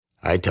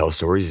I Tell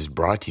Stories is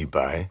brought to you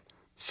by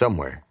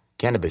Somewhere,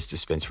 Cannabis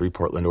Dispensary,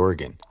 Portland,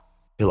 Oregon,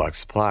 Hillock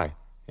Supply,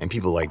 and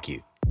people like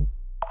you.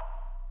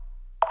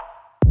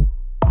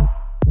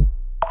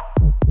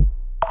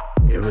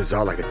 It was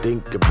all I could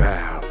think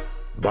about.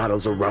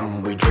 Bottles of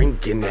rum we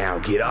drinking now.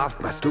 Get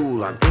off my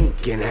stool, I'm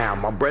thinking how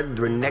my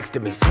brethren next to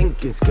me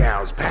sinking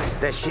scowls. Pass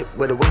that shit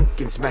with a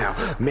winking smile.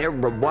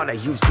 Marijuana,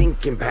 you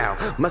stinking pal.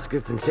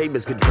 Muskets and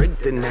sabers could drink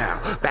the now.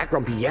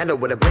 Background piano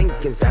with a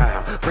blinking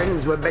style.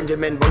 Friends with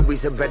Benjamin, but we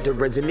some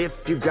veterans. And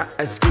if you got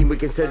a scheme, we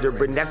consider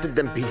it. After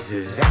them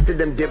pieces, after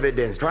them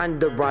dividends,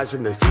 trying to rise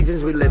from the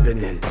seasons we living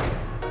in.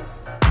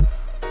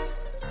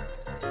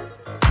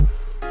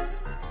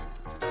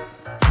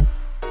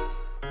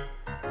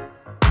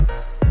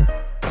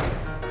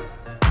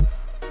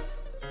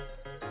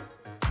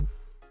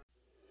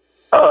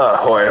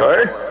 Hoy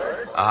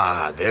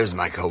hoy. There's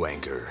my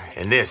co-anchor,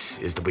 and this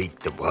is the week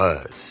that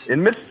was.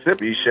 In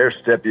Mississippi,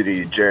 Sheriff's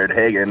Deputy Jared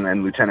Hagan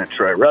and Lieutenant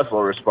Troy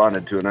Russell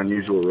responded to an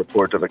unusual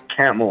report of a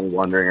camel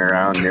wandering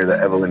around near the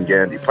Evelyn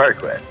Gandy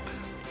Parkway.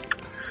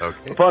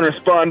 Okay. Upon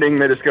responding,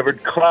 they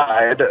discovered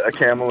Clyde, a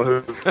camel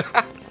who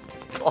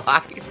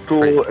Clyde?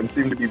 cool and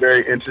seemed to be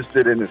very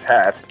interested in his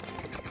hat.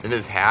 In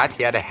his hat?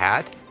 He had a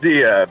hat?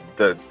 The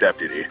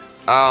deputy.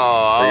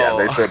 Oh. So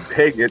yeah, they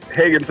said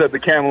Hagan said the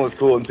camel was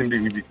cool and seemed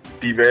to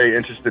be very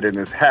interested in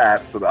his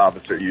hat, so the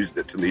officer used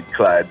it to lead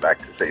Clyde back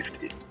to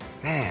safety.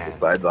 Man.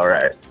 Clyde's all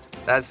right.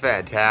 That's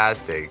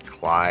fantastic,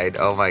 Clyde.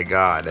 Oh my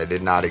god, I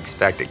did not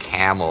expect a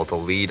camel to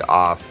lead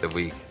off the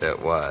week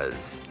that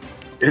was.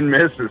 In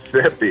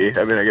Mississippi,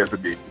 I mean, I guess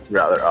it'd be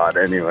rather odd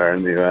anywhere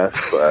in the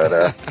U.S.,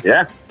 but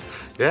yeah.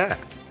 Yeah.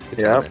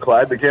 Yeah,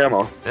 Clyde the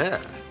camel. Yeah,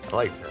 I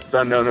like that. It's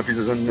unknown if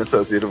he's an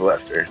associate of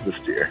Lester, the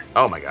steer.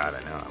 Oh my god,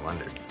 I know, I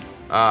wondered.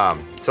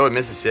 So in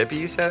Mississippi,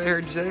 you said, I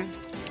heard you say?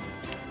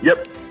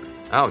 Yep.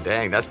 Oh,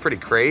 dang, that's pretty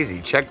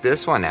crazy. Check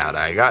this one out.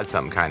 I got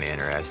something kind of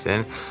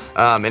interesting.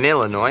 An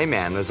Illinois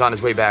man was on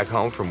his way back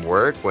home from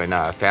work when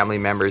family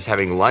members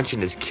having lunch in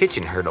his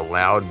kitchen heard a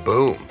loud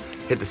boom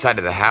hit the side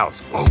of the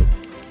house. Whoa!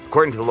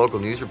 According to the local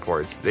news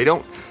reports, they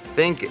don't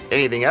think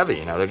anything of it,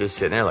 you know. They're just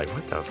sitting there like,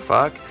 what the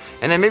fuck?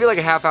 And then maybe like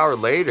a half hour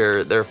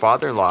later, their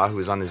father-in-law, who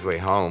was on his way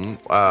home,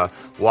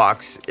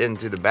 walks in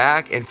through the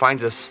back and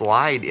finds a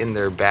slide in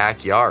their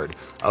backyard.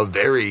 A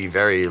very,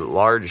 very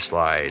large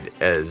slide,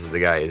 as the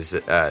guy is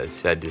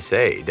said to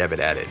say, Devitt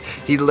added.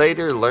 He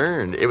later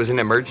learned it was an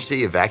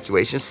emergency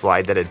evacuation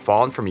slide that had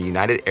fallen from a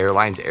United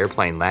Airlines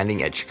airplane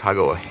landing at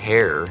Chicago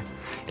O'Hare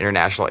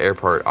International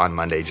Airport on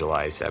Monday,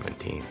 July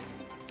 17th.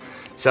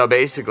 So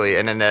basically,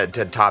 and then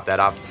to top that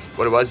off,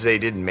 what it was is they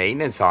did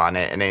maintenance on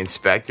it and they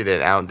inspected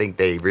it. I don't think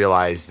they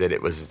realized that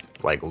it was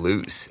like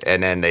loose,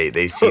 and then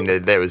they seen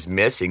that it was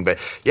missing. But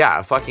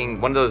yeah,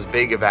 fucking one of those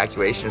big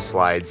evacuation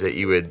slides that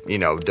you would, you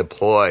know,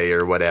 deploy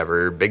or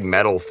whatever, big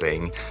metal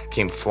thing,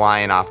 came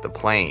flying off the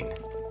plane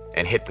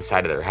and hit the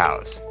side of their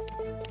house.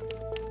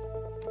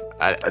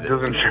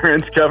 Does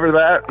insurance cover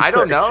that? I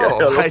don't know.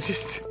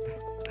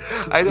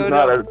 I don't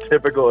know. Not a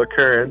typical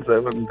occurrence, I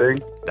wouldn't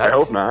think. I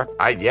hope not.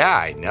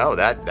 I know.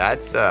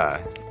 That's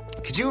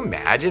could you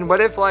imagine? What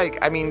if, like,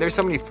 I mean, there's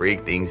so many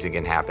freak things that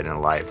can happen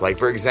in life. Like,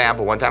 for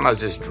example, one time I was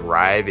just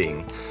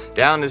driving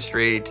down the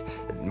street,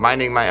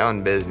 minding my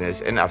own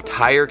business, and a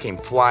tire came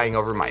flying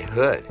over my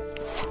hood.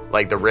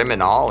 Like, the rim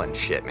and all and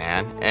shit,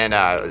 man.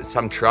 And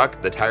some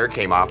truck, the tire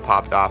came off,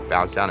 popped off,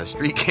 bounced down the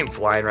street, came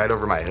flying right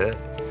over my hood.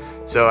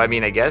 So, I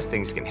mean, I guess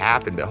things can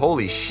happen, but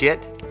holy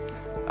shit.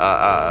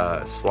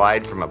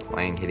 Slide from a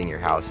plane hitting your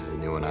house is a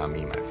new one on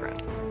me, my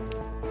friend.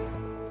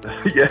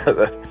 Yeah,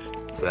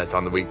 So that's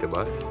on the week that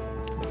was.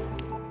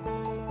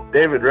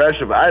 David Rush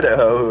of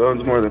Idaho, who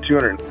owns more than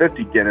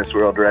 250 Guinness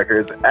World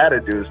Records,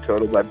 added to his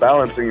total by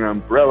balancing an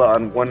umbrella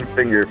on one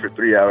finger for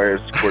 3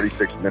 hours,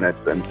 46 minutes,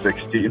 and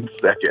 16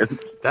 seconds.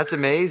 That's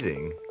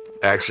amazing,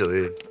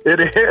 actually.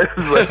 It is.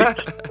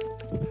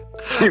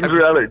 Seems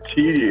rather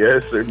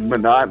tedious or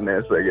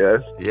monotonous, I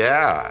guess.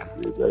 Yeah.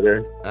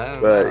 Better.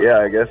 But yeah,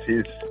 I guess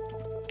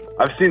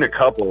I've seen a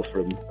couple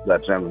from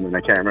that gentleman.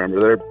 I can't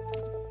remember.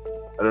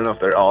 I don't know if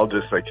they're all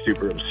just like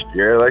super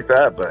obscure like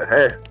that, but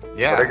hey,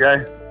 yeah. What a guy.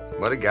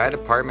 What a guy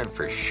department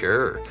for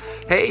sure.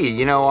 Hey,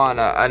 you know, on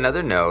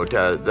another note,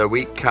 the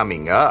week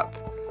coming up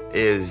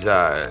is,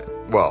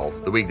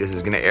 the week this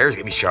is going to air is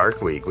going to be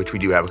Shark Week, which we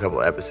do have a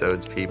couple of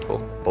episodes, people.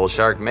 Bull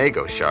Shark,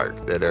 Mako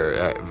Shark, that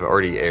have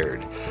already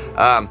aired.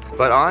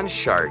 But on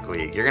Shark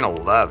Week, you're going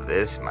to love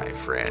this, my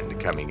friend,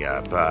 coming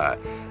up.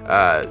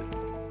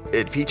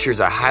 It features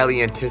a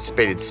highly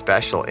anticipated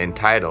special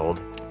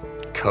entitled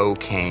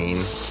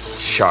Cocaine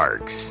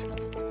Sharks.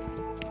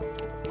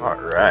 All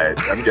right.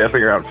 I'm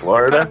guessing around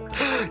Florida.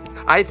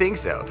 I think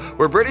so.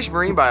 Where British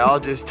marine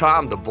biologist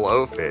Tom the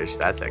Blowfish,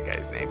 that's that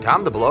guy's name,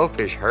 Tom the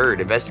Blowfish Heard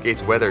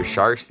investigates whether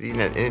sharks need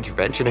an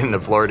intervention in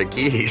the Florida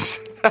Keys.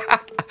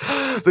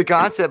 The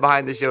concept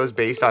behind the show is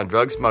based on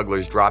drug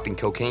smugglers dropping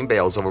cocaine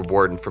bales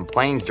overboard and from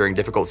planes during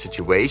difficult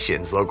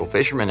situations. Local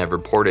fishermen have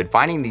reported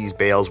finding these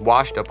bales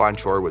washed up on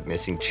shore with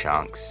missing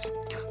chunks.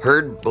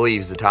 Heard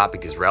believes the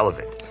topic is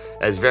relevant,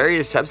 as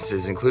various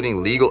substances,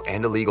 including legal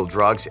and illegal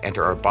drugs,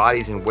 enter our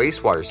bodies and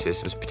wastewater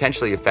systems,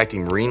 potentially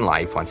affecting marine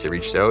life once they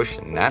reach the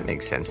ocean. That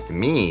makes sense to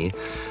me.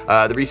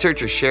 The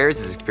researcher shares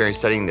his experience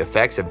studying the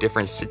effects of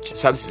different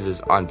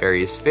substances on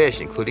various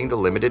fish, including the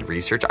limited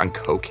research on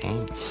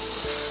cocaine,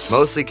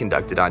 mostly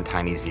conducted on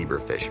tiny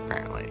zebrafish,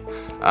 apparently.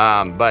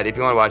 But if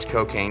you want to watch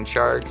Cocaine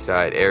Sharks,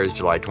 it airs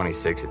July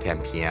 26th at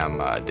 10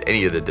 p.m.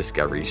 Any of the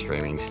Discovery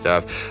streaming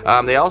stuff.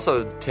 They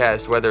also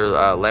test whether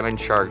lemon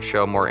sharks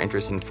show more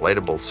interest in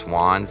inflatable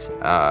swans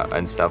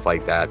and stuff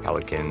like that,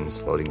 pelicans,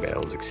 floating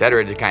whales,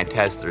 etc., to kind of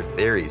test their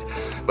theories.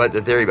 But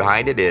the theory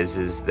behind it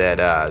is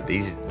that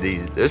these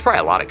there's probably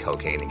a lot of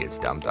cocaine that gets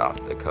dumped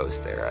off the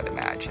coast there, I'd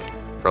imagine,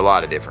 for a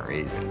lot of different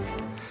reasons.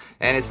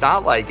 And it's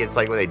not like it's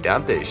like when they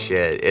dump this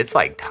shit, it's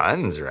like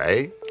tons,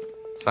 right?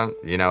 Some,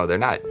 they're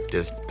not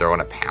just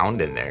throwing a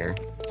pound in there.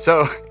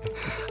 So,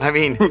 I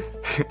mean,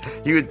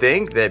 you would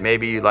think that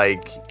maybe,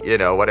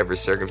 whatever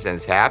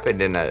circumstance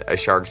happened and a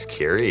shark's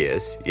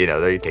curious,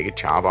 they take a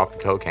chomp off the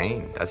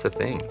cocaine. That's the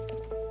thing.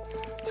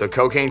 So,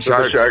 cocaine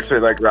sharks. The sharks are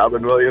like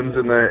Robin Williams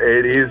in the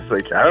 80s.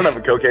 Like, I don't have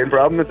a cocaine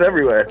problem. It's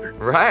everywhere.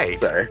 Right.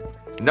 Sorry.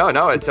 No,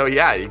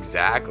 yeah,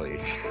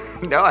 exactly.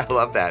 No, I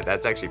love that.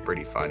 That's actually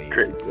pretty funny.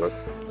 Great book.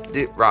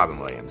 Dude, Robin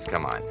Williams,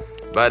 come on.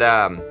 But,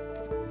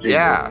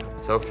 yeah,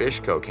 so fish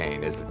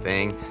cocaine is a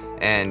thing,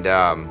 and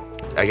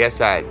I guess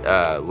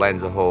that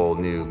lends a whole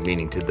new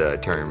meaning to the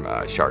term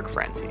shark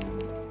frenzy.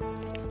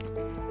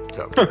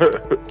 So,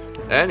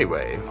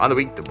 anyway, on the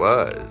week that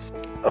was.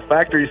 A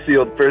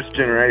factory-sealed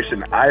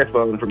first-generation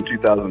iPhone from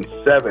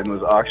 2007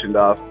 was auctioned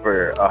off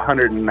for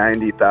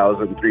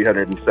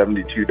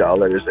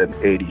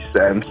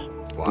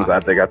 $190,372.80. Wow. I'm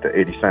glad they got the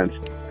 80 cents.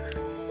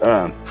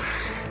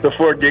 The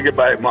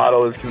 4GB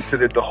model is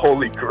considered the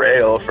holy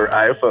grail for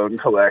iPhone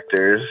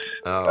collectors.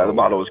 Oh. The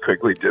model was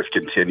quickly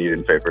discontinued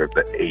in favor of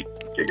the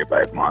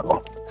 8GB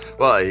model.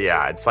 Well,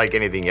 yeah, it's like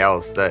anything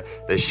else. The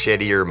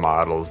shittier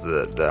models,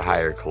 the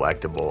higher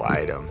collectible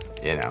item,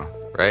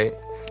 right?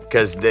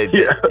 Because,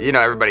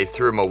 everybody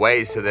threw them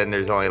away, so then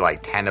there's only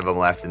like 10 of them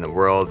left in the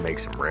world,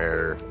 makes them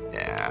rare.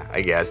 Yeah,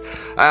 I guess.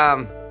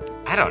 I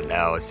don't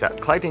know.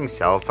 Collecting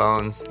cell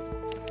phones?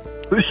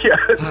 Yeah.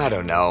 I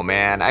don't know,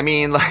 man. I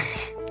mean,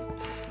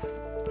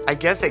 I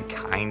guess I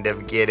kind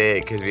of get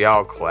it, because we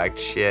all collect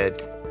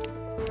shit.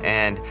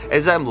 And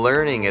as I'm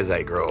learning as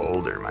I grow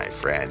older, my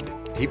friend,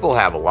 people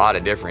have a lot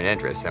of different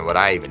interests than what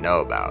I even know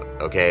about,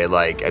 okay?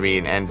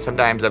 And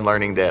sometimes I'm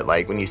learning that,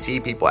 when you see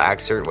people act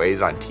certain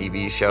ways on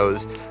TV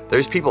shows,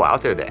 there's people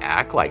out there that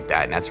act like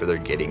that, and that's where they're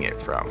getting it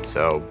from.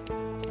 So,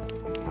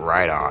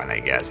 right on,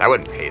 I guess. I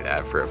wouldn't pay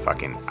that for a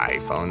fucking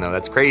iPhone, though.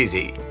 That's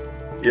crazy.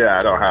 Yeah,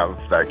 I don't have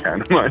that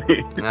kind of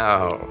money.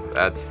 No,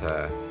 that's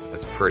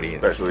pretty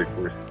insane. Especially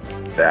for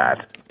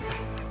that.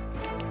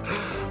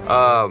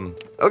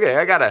 Okay,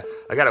 I got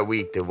a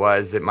week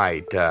that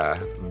might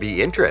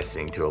be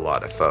interesting to a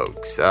lot of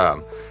folks.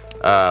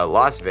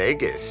 Las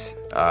Vegas,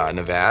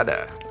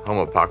 Nevada, home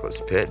of Apocalypse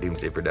Pit,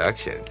 Doomsday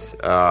Productions.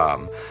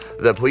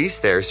 The police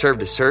there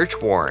served a search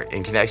warrant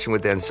in connection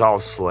with the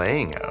unsolved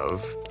slaying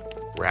of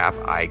rap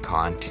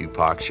icon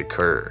Tupac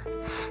Shakur,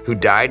 who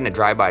died in a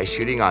drive-by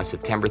shooting on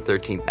September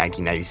 13,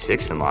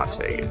 1996 in Las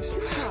Vegas.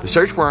 The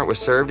search warrant was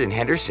served in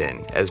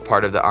Henderson as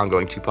part of the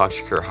ongoing Tupac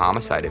Shakur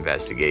homicide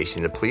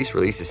investigation. The police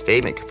released a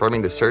statement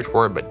confirming the search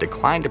warrant but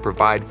declined to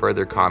provide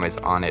further comments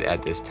on it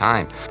at this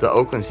time. The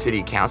Oakland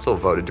City Council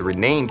voted to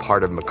rename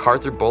part of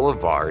MacArthur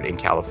Boulevard in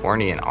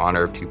California in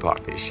honor of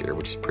Tupac this year,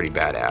 which is pretty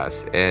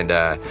badass. And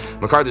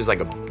MacArthur's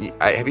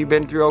have you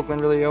been through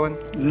Oakland really, Owen?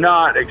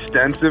 Not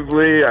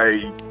extensively.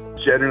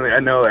 I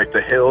know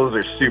the hills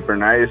are super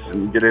nice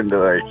and get into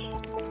right.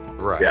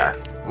 Yeah.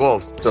 Well,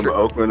 some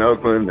Oakland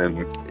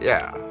and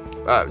yeah.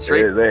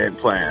 They ain't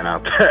playing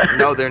out there.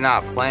 No, they're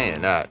not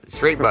playing.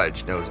 Straight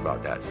Budge knows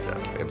about that stuff.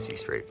 MC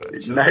Straight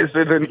Budge.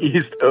 Nicer than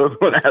East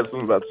Oakland. I asked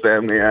him about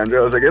Sam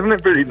Leandro. I was like, isn't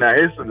it pretty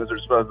nice? And his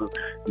response was,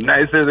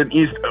 nicer than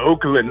East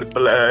Oakland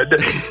blood.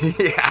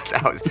 Yeah,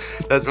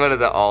 that's one of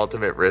the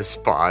ultimate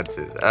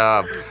responses.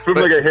 From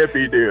a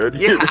hippie dude.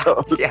 Yeah,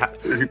 yeah.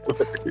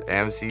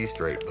 MC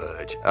Straight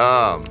Budge.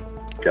 God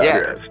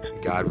rest.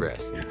 God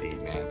rest, indeed,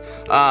 man.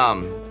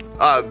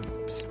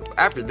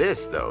 After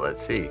this, though,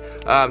 let's see.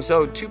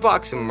 So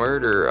Tupac's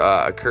murder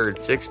occurred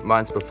 6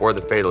 months before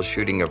the fatal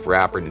shooting of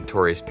rapper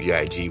Notorious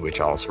B.I.G.,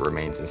 which also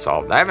remains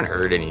unsolved. I haven't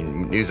heard any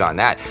news on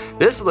that.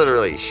 This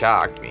literally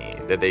shocked me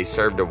that they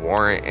served a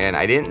warrant, and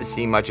I didn't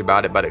see much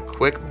about it, but a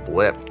quick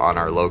blip on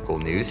our local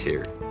news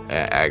here,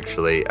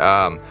 actually.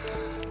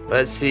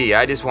 Let's see,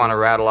 I just want to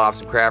rattle off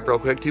some crap real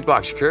quick.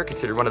 Tupac Shakur,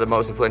 considered one of the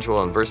most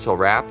influential and versatile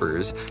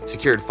rappers,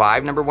 secured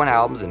 5 #1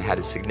 albums and had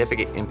a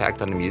significant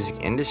impact on the music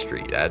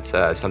industry. That's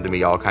something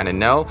we all kind of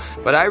know,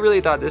 but I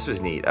really thought this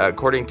was neat.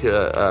 According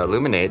to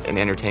Illuminate, an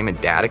entertainment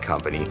data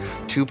company,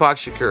 Tupac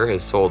Shakur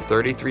has sold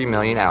 33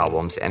 million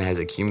albums and has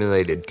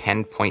accumulated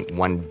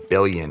 10.1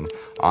 billion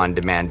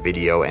on-demand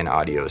video and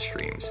audio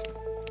streams.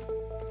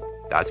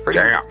 That's pretty.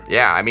 Damn.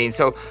 Yeah, I mean,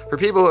 so for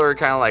people who are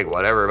kind of like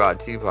whatever about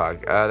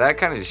Tupac, that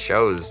kind of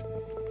shows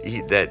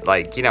that,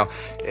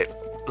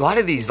 a lot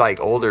of these like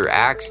older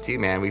acts too,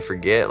 man, we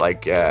forget,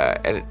 like,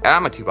 and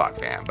I'm a Tupac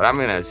fan, but I'm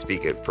gonna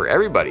speak it for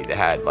everybody that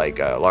had like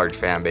a large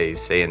fan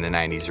base, say in the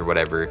 90s or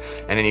whatever,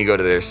 and then you go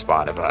to their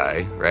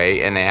Spotify,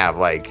 right, and they have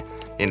like,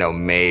 you know,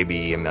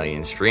 maybe 1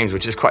 million streams,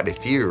 which is quite a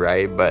few,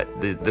 right, but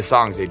the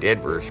songs they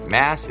did were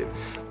massive.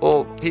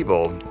 Well,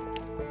 people,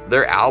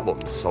 their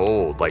albums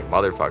sold like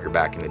motherfucker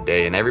back in the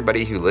day, and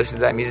everybody who listens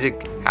to that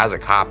music has a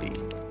copy,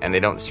 and they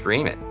don't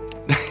stream it.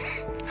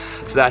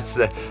 So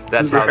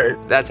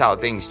that's how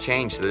things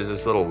change. So there's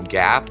this little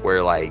gap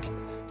where like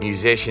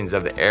musicians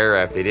of the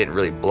era, if they didn't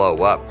really blow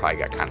up, probably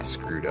got kind of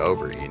screwed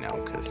over, you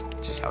know, because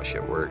it's just how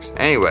shit works.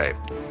 Anyway,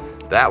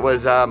 that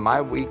was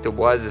my week that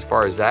was as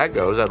far as that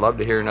goes. I'd love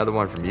to hear another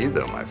one from you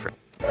though, my friend.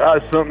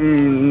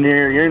 Something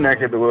near your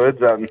neck of the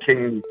woods out in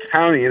King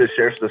County, the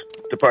sheriff's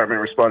department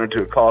responded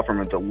to a call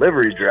from a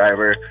delivery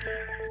driver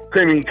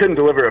claiming he couldn't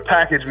deliver a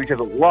package because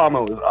a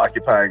llama was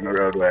occupying the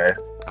roadway.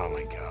 Oh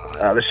my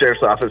God. The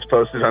sheriff's office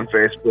posted on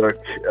Facebook.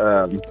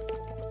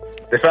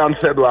 They found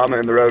said llama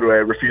in the roadway,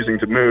 refusing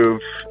to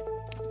move.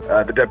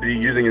 The deputy,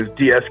 using his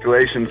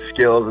de-escalation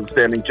skills and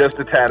standing just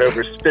a tad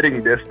over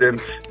spitting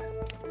distance,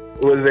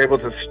 was able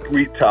to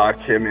sweet talk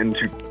him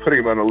into putting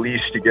him on a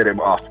leash to get him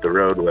off the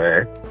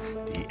roadway.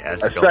 A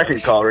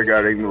second call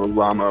regarding the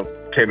llama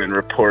came in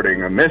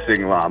reporting a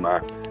missing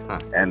llama,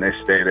 and they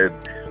stated,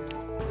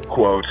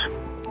 quote,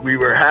 "We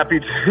were happy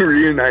to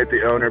reunite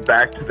the owner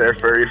back to their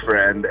furry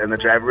friend, and the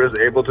driver was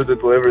able to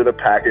deliver the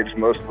package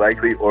most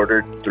likely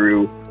ordered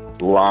through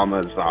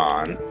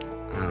Llama-Zon."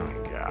 Oh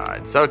my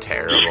God, so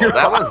terrible.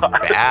 That was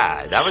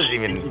bad. That was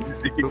even,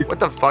 what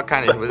the fuck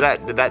kind of,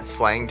 did that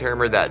slang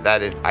term or that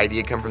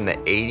idea come from the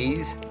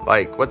 80s?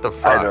 Like, what the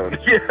fuck? I don't,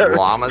 yeah.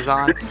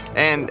 Llama-Zon?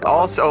 And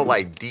also,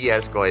 like,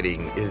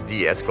 de-escalating his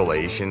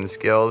de-escalation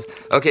skills.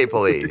 Okay,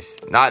 police,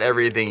 not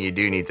everything you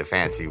do needs a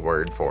fancy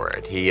word for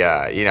it. He,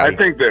 you know. I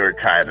think they were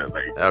kind of,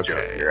 like,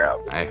 joking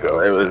around. I hope so.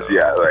 It was, so.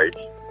 yeah,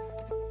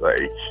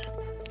 like,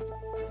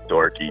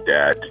 dorky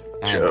dad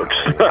jokes.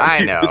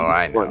 I know.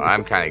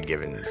 I'm kind of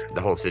giving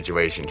the whole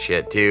situation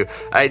shit too.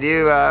 I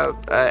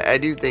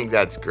do think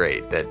that's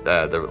great that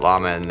the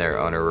llama and their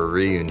owner were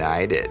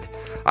reunited.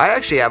 I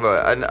actually have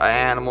an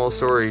animal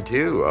story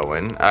too,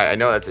 Owen. I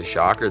know that's a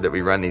shocker that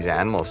we run these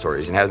animal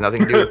stories, and it has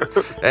nothing to do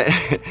with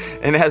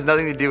and it has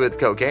nothing to do with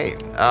cocaine.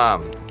 A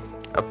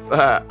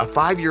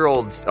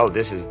 5-year-old. Oh,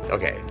 this is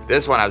okay.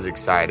 This one I was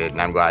excited,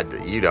 and I'm glad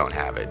that you don't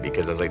have it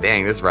because I was like,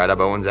 dang, this is right up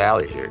Owen's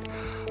alley here.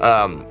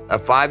 A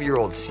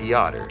 5-year-old sea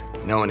otter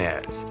known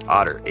as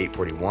Otter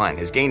 841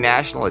 has gained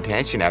national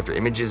attention after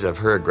images of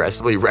her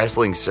aggressively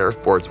wrestling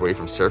surfboards away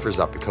from surfers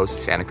off the coast of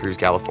Santa Cruz,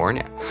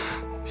 California,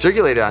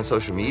 circulated on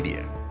social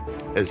media.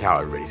 Is how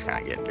everybody's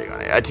kind of getting big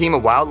on it. A team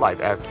of wildlife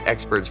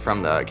experts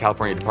from the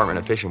California Department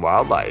of Fish and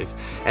Wildlife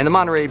and the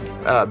Monterey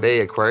Bay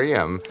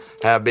Aquarium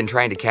have been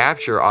trying to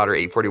capture Otter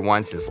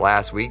 841 since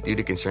last week due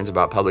to concerns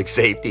about public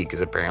safety,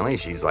 because apparently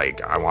she's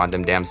like, I want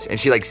them damn... And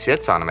she like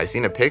sits on them. I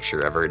seen a picture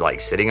of her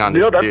like sitting on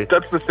this...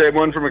 That's the same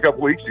one from a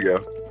couple weeks ago.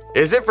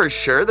 Is it for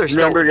sure?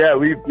 Remember, yeah,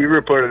 we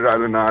reported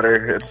on an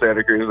otter at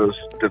Santa Cruz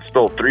that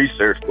stole 3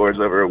 surfboards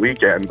over a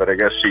weekend, but I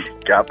guess she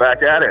got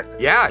back at it.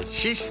 Yeah,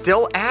 she's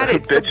still at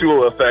it.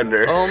 Habitual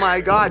offender. Oh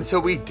my God, so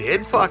we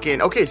did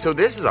fucking... Okay, so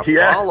this is a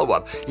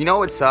follow-up. You know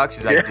what sucks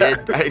is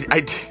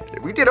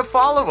we did a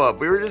follow-up.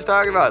 We were just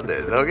talking about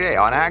this. Okay,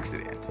 on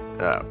accident.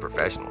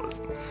 Professionalism.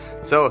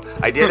 So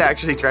I did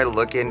actually try to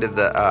look into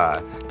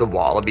the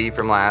wallaby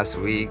from last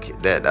week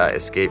that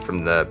escaped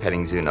from the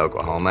petting zoo in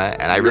Oklahoma,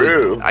 and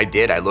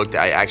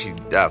I actually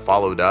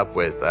followed up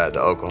with the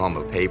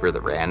Oklahoma paper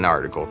that ran an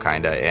article,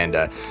 and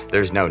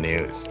there's no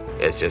news.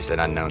 It's just an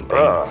unknown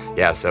thing.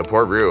 Yeah, so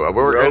poor Rue.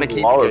 We're gonna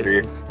keep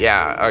you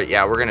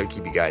guys, we're gonna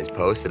keep you guys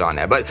posted on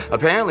that. But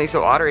apparently,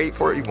 so Otter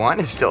 841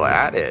 is still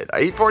at it.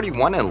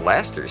 841 and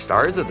Lester,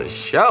 stars of the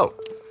show.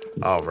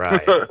 All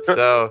right.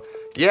 So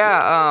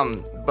yeah,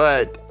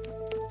 but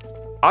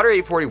Otter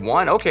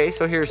 841, okay,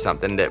 so here's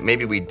something that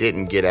maybe we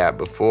didn't get at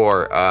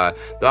before.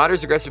 The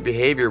otter's aggressive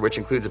behavior, which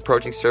includes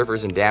approaching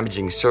surfers and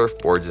damaging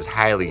surfboards, is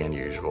highly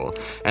unusual,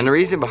 and the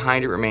reason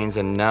behind it remains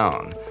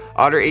unknown.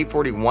 Otter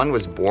 841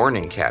 was born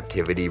in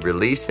captivity,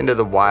 released into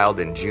the wild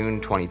in June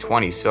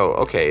 2020, so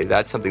okay,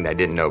 that's something I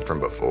didn't know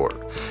from before,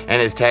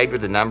 and is tagged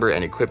with a number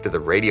and equipped with a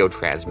radio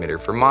transmitter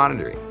for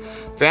monitoring.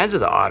 Fans of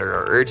the otter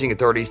are urging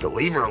authorities to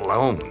leave her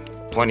alone,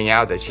 pointing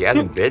out that she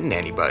hasn't bitten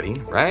anybody,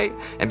 right?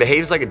 And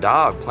behaves like a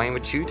dog playing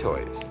with chew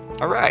toys.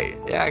 All right,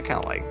 yeah, I kind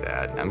of like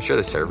that. I'm sure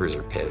the surfers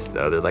are pissed,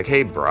 though. They're like,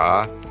 hey,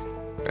 brah,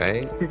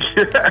 right?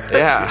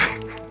 Yeah.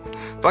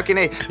 Fucking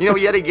A. You know,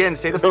 yet again,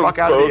 stay the fuck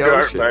out of the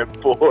ocean. My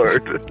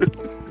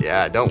board.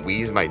 Yeah, don't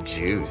wheeze my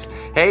juice.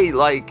 Hey,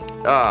 like,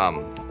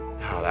 oh,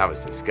 that was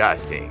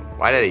disgusting.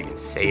 Why did I even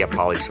say a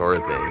Pauly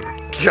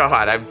thing?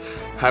 God,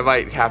 I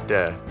might have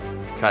to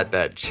cut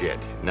that shit.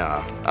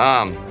 No.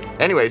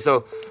 Anyway,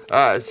 so...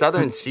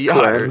 Southern sea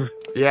otter.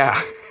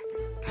 Yeah.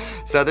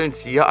 Southern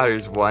sea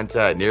otters once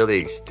nearly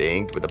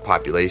extinct with a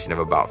population of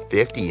about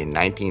 50 in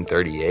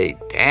 1938.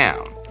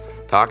 Damn.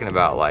 Talking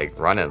about like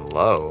running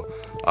low.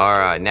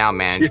 are now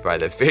managed by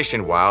the Fish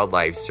and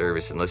Wildlife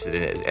Service and listed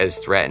as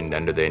threatened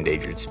under the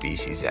Endangered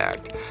Species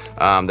Act.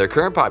 Their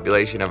current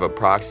population of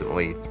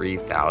approximately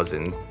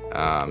 3,000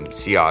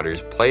 sea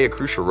otters play a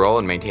crucial role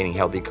in maintaining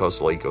healthy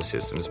coastal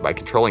ecosystems by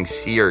controlling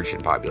sea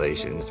urchin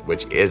populations,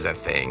 which is a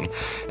thing,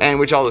 and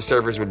which all the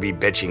surfers would be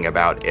bitching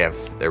about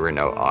if there were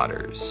no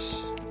otters.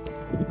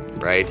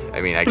 Right? I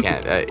mean, I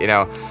can't,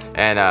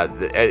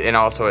 and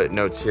also it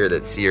notes here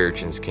that sea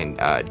urchins can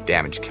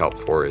damage kelp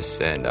forests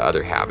and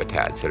other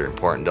habitats that are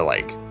important to,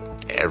 like,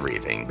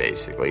 everything,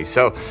 basically.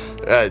 So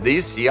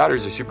these sea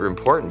otters are super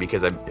important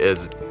because,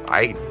 as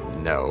I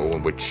know,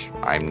 which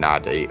I'm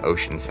not a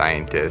ocean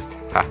scientist.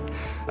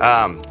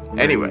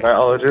 Anyway.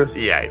 Biologist?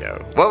 Yeah, I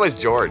know. What was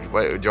George?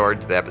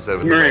 George, the episode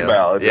with marine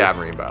biologist. Yeah,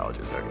 marine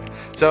biologist. Okay.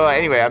 So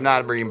anyway, I'm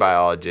not a marine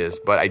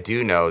biologist, but I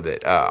do know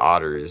that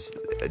otters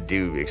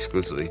do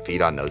exclusively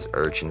feed on those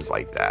urchins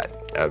like that.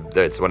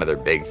 That's one of their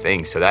big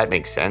things. So that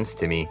makes sense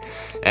to me.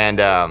 And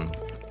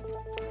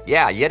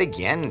yet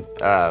again,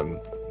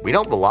 we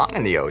don't belong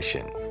in the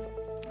ocean.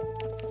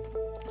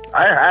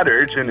 I had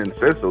urchin in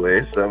Sicily,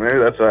 so maybe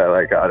that's why I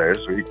like otters.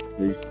 We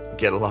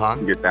get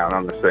along, get down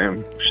on the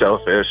same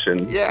shellfish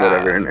and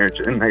whatever an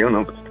urchin. I don't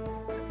know if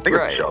I think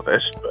it's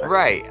shellfish. But.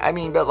 Right. I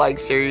mean, but like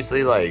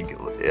seriously, like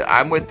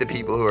I'm with the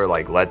people who are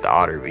like, let the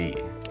otter be,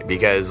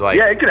 because like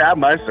it could have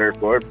my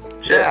surfboard.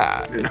 Shit,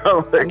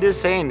 I'm just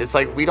saying, it's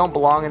like we don't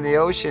belong in the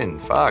ocean.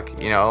 Fuck,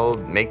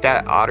 make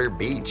that otter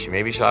beach.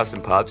 Maybe she'll have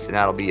some pups, and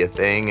that'll be a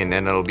thing, and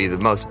then it'll be the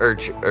most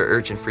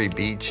urchin-free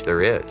beach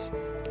there is.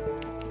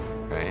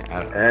 Right.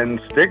 I don't know. And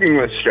sticking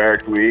with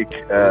Shark Week,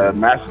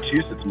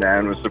 Massachusetts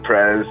man was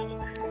surprised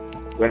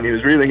when he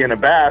was reeling in a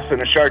bass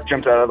and a shark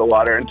jumped out of the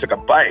water and took a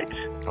bite.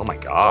 Oh my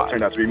God. It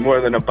turned out to be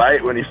more than a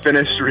bite. When he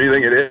finished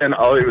reeling it in,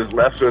 all he was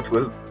left with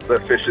was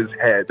the fish's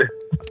head.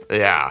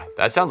 Yeah,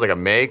 that sounds like a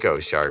Mako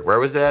shark. Where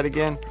was that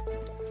again?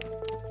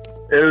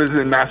 It was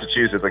in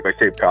Massachusetts, like by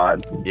Cape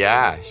Cod.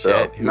 Yeah, shit.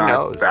 So Who not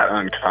knows? That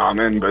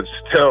uncommon, but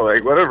still,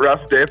 like, what a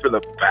rough day for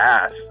the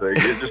bass. Like,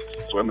 you're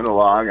just swimming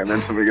along, and then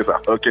somebody gets a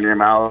hook in your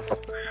mouth,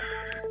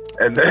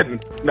 and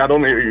then not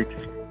only are you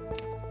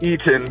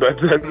eaten, but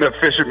then the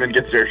fisherman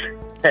gets your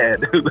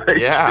head. Like,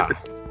 yeah,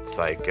 it's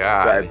like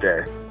God. Bad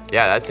day.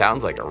 Yeah, that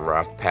sounds like a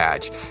rough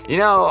patch.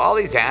 All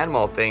these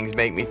animal things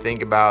make me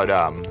think about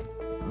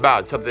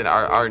something,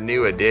 our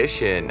new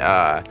addition.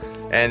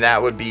 And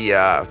that would be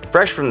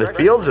Fresh from the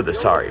Fields of the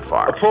Sari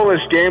Farm. A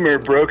Polish gamer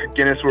broke a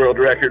Guinness World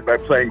Record by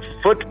playing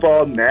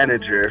Football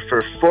Manager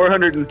for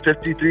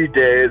 453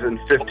 days and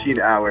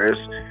 15 hours,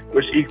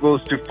 which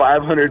equals to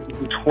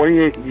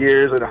 528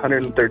 years and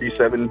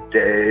 137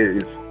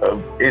 days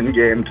of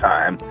in-game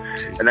time.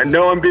 Jesus. And I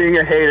know I'm being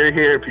a hater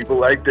here. People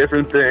like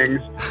different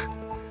things.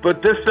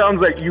 But this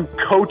sounds like you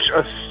coach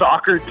a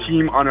soccer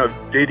team on a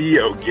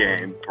video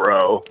game,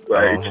 bro.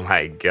 Like, oh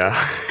my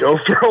God. Go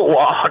for a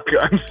walk.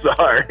 I'm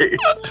sorry.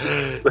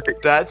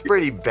 That's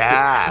pretty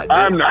bad.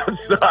 I'm not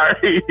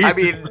sorry. I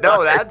mean,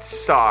 no, that's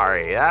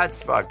sorry.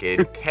 That's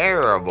fucking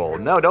terrible.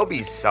 No, don't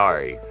be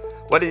sorry.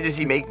 What, does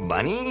he make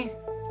money?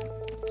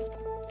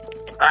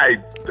 I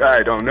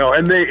don't know.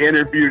 And they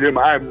interviewed him.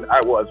 I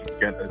wasn't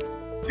going to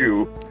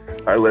do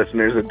our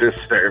listeners a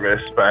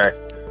disservice by...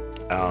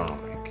 Oh,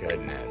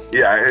 goodness.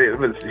 Yeah,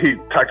 he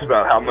talks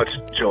about how much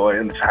joy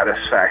and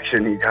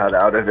satisfaction he got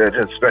out of it,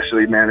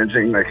 especially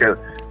managing like a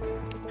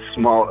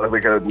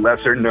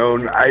lesser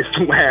known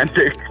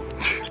Icelandic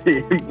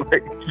team.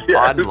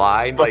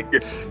 Online,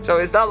 so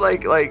it's not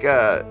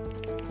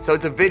so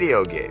it's a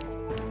video game.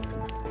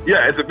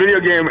 Yeah, it's a video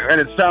game,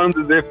 and it sounds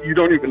as if you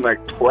don't even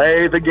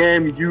play the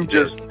game. You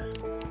just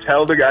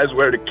tell the guys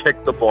where to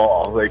kick the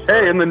ball. Like,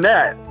 hey, in the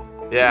net.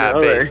 Yeah,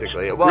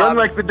 basically. Run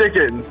like the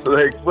Dickens.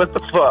 Like, what the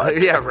fuck?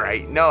 Yeah,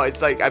 right. No,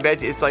 it's like, I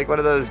bet you, it's like one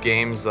of those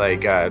games,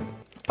 like, a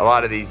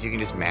lot of these, you can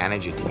just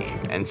manage a team.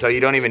 And so you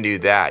don't even do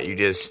that. You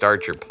just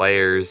start your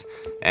players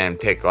and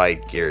pick,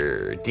 like,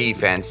 your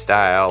defense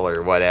style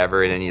or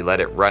whatever, and then you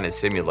let it run a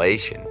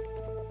simulation.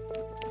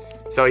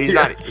 So he's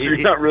not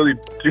really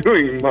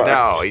doing much.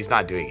 No, he's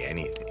not doing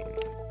anything.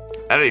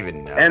 I don't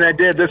even know. And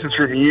this is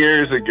from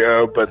years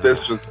ago, but this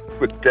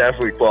would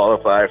definitely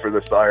qualify for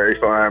the Sari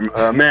Farm.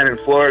 A man in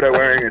Florida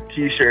wearing a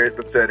t-shirt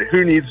that said,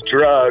 "Who needs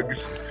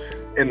drugs?"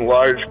 in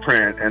large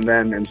print, and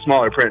then in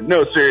smaller print,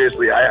 "No,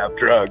 seriously, I have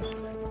drugs,"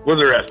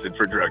 was arrested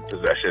for drug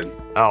possession.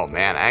 Oh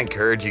man, I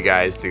encourage you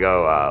guys to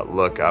go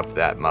look up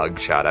that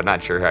mugshot. I'm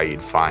not sure how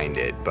you'd find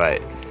it,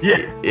 but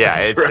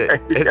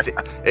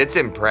it's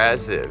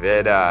impressive.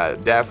 It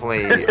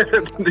definitely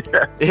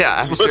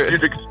I'm sure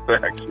you'd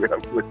expect.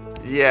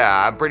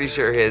 Yeah, I'm pretty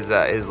sure his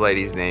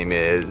lady's name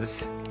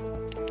is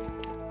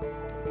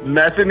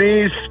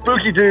Methany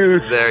Spooky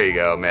Tooth. There you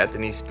go,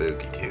 Methany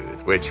Spooky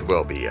Tooth, which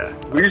will be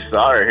we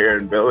saw her here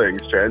in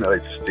Billings trying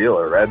to steal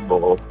a Red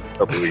Bull a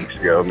couple weeks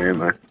ago. Me and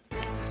my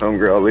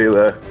homegirl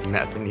Leela.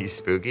 Methany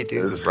Spooky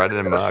Tooth was running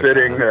amok. We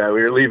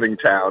were leaving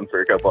town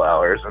for a couple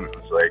hours, and it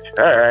was like,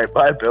 all right,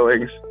 bye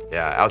Billings.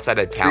 Yeah, outside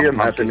of Town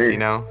Pump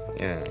Casino.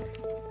 Yeah.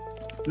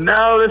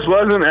 No, this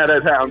wasn't at a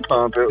town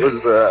pump. It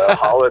was a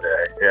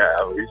holiday.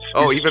 Yeah, we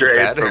Oh, even straight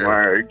better. from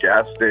our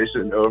gas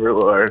station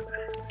overlord.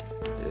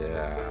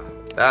 Yeah,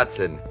 that's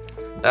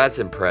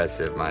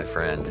impressive, my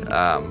friend.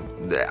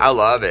 I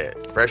love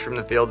it. Fresh from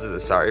the fields of the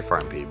Sorry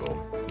Farm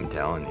people. I'm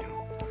telling you.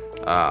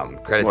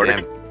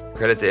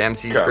 Credit to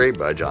MC Straight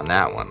Budge on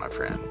that one, my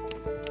friend.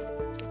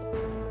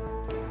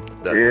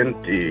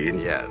 Indeed.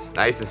 Yes,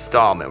 nice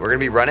installment. We're gonna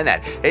be running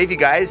that. Hey, if you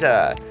guys,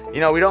 we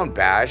don't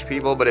bash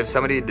people, but if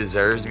somebody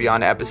deserves to be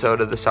on an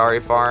episode of the Sorry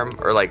Farm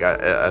or like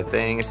a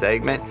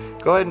segment,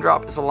 go ahead and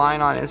drop us a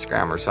line on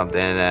Instagram or something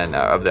and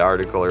of the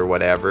article or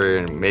whatever,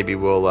 and maybe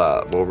we'll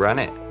run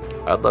it.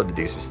 I'd love to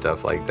do some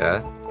stuff like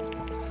that.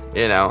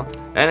 And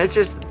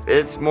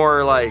it's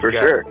more like for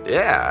sure.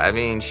 Yeah, I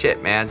mean,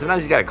 shit, man.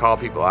 Sometimes you gotta call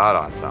people out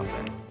on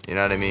something. You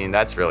know what I mean?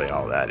 That's really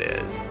all that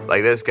is.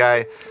 Like this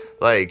guy,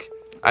 like.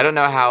 I don't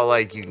know how,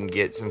 like, you can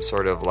get some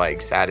sort of,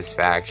 like,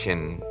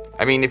 satisfaction.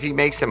 I mean, if he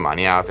makes some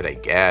money off it, I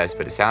guess.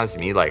 But it sounds to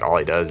me like all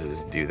he does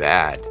is do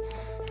that.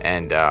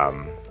 And, I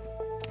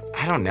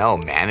don't know,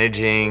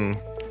 managing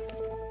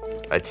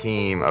a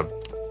team of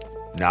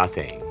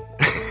nothing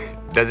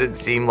doesn't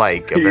seem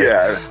like...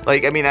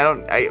 Like, I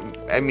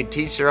mean,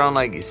 teach their own,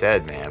 like you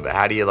said, man. But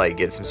how do you, like,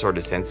 get some sort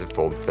of sense of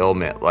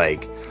fulfillment?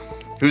 Like,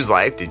 whose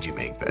life did you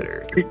make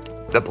better?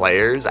 The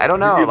players? I don't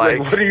know.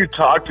 Like, what do you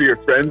talk to your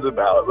friends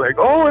about? Like,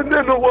 oh, and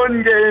then the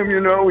one game,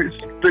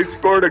 they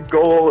scored a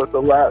goal at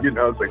the last, it's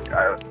like,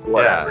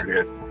 whatever,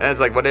 dude. And it's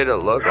like, what did it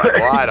look like?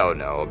 Well, I don't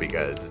know,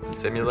 because it's a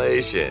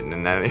simulation.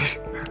 And then,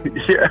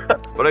 yeah.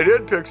 But I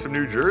did pick some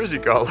New Jersey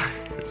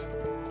colors.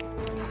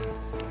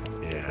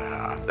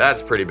 Yeah,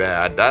 that's pretty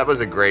bad. That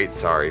was a great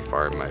Sorry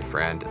Farm, my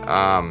friend.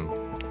 I'm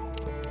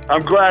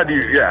glad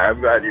you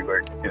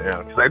were,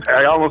 because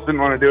I almost didn't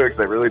want to do it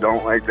because I really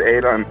don't like to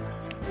hate on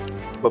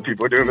what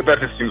people are doing, but that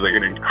just seems like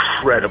an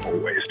incredible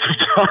waste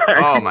of time.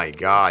 Oh my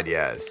God,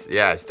 yes,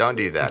 don't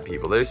do that,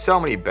 people. There's so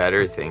many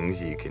better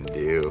things you can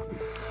do.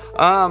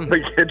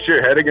 Like hit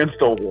your head against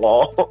a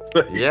wall.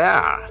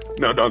 Yeah.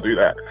 No, don't do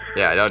that.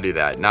 Yeah, don't do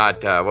that.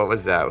 Not what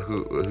was that?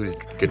 Who's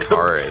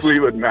guitarist?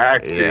 Fleetwood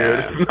Mac, dude.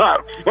 Yeah. It's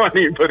not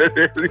funny, but it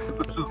is.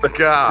 It's just like,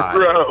 God.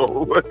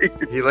 Bro.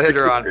 He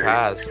later on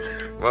passed.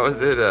 What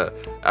was it?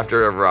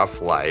 After a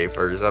rough life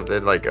or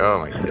something? Like, oh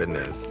my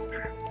goodness.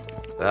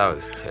 That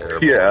was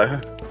terrible. Yeah.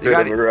 Bit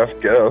of a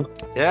rough go.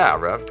 Yeah,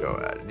 rough go.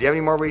 Do you have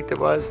any more week that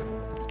was?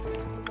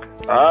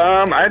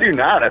 I do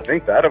not. I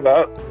think that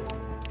about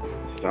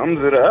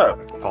sums it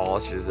up.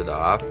 Polishes it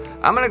off.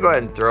 I'm going to go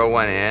ahead and throw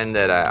one in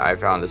that I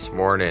found this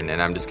morning,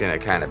 and I'm just going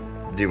to kind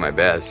of do my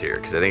best here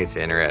because I think it's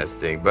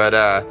interesting. But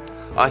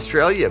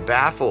Australia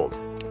baffled.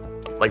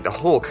 Like the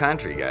whole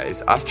country,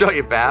 guys.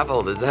 Australia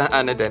baffled as an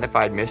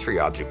unidentified mystery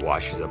object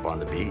washes up on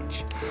the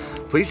beach.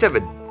 Police have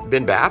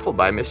been baffled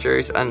by a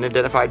mysterious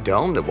unidentified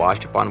dome that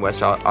washed up on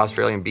West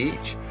Australian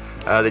beach.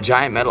 The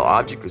giant metal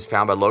object was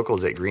found by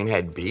locals at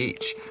Greenhead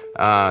Beach.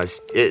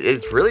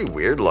 It's really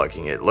weird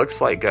looking. It looks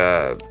like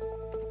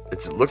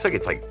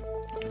it's like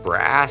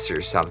brass or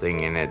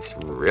something, and it's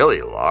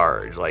really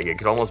large. Like it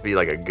could almost be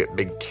like a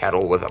big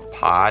kettle with a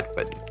pot,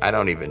 but I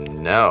don't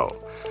even know.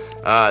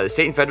 The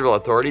state and federal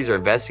authorities are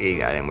investigating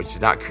that item, which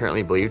is not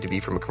currently believed to be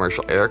from a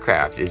commercial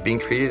aircraft. It is being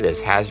treated as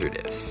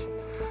hazardous.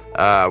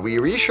 We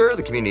reassure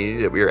the community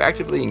that we are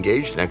actively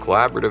engaged in a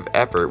collaborative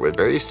effort with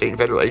various state and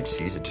federal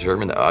agencies to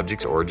determine the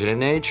object's origin and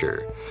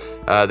nature.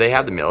 They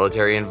have the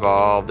military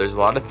involved. There's a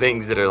lot of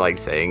things that are like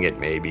saying it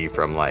may be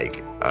from like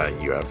a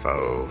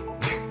UFO.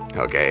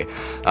 Okay.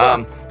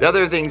 The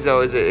other things though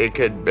is it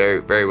could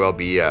very, very well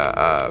be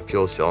a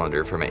fuel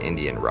cylinder from an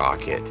Indian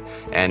rocket,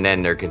 and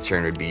then their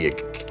concern would be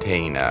it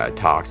contain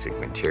toxic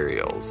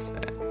materials.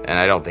 And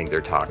I don't think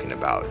they're talking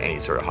about any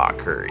sort of hot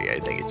curry. I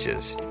think it's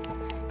just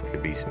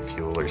could be some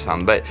fuel or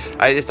something. But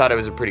I just thought it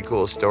was a pretty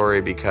cool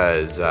story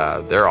because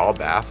they're all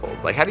baffled.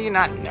 Like, how do you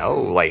not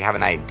know? Like, have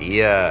an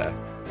idea?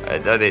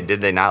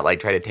 Did they not like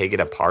try to take it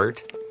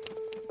apart?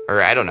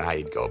 Or I don't know how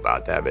you'd go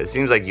about that, but it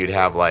seems like you'd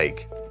have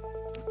like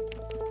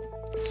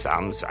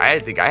some. I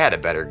think I had a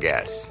better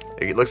guess.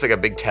 It looks like a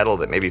big kettle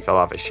that maybe fell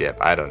off a ship.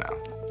 I don't know.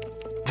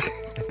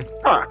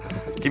 Huh.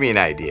 Give me an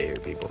idea here,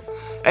 people.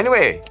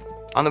 Anyway,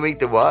 on the week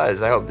that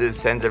was, I hope this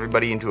sends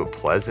everybody into a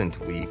pleasant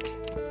week.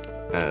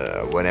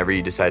 Whenever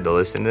you decide to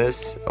listen to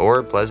this, or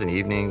a pleasant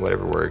evening,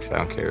 whatever works. I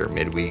don't care.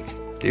 Midweek.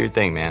 Do your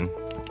thing, man.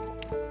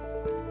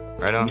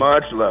 Right on.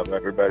 Much love,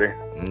 everybody.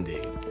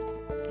 Indeed.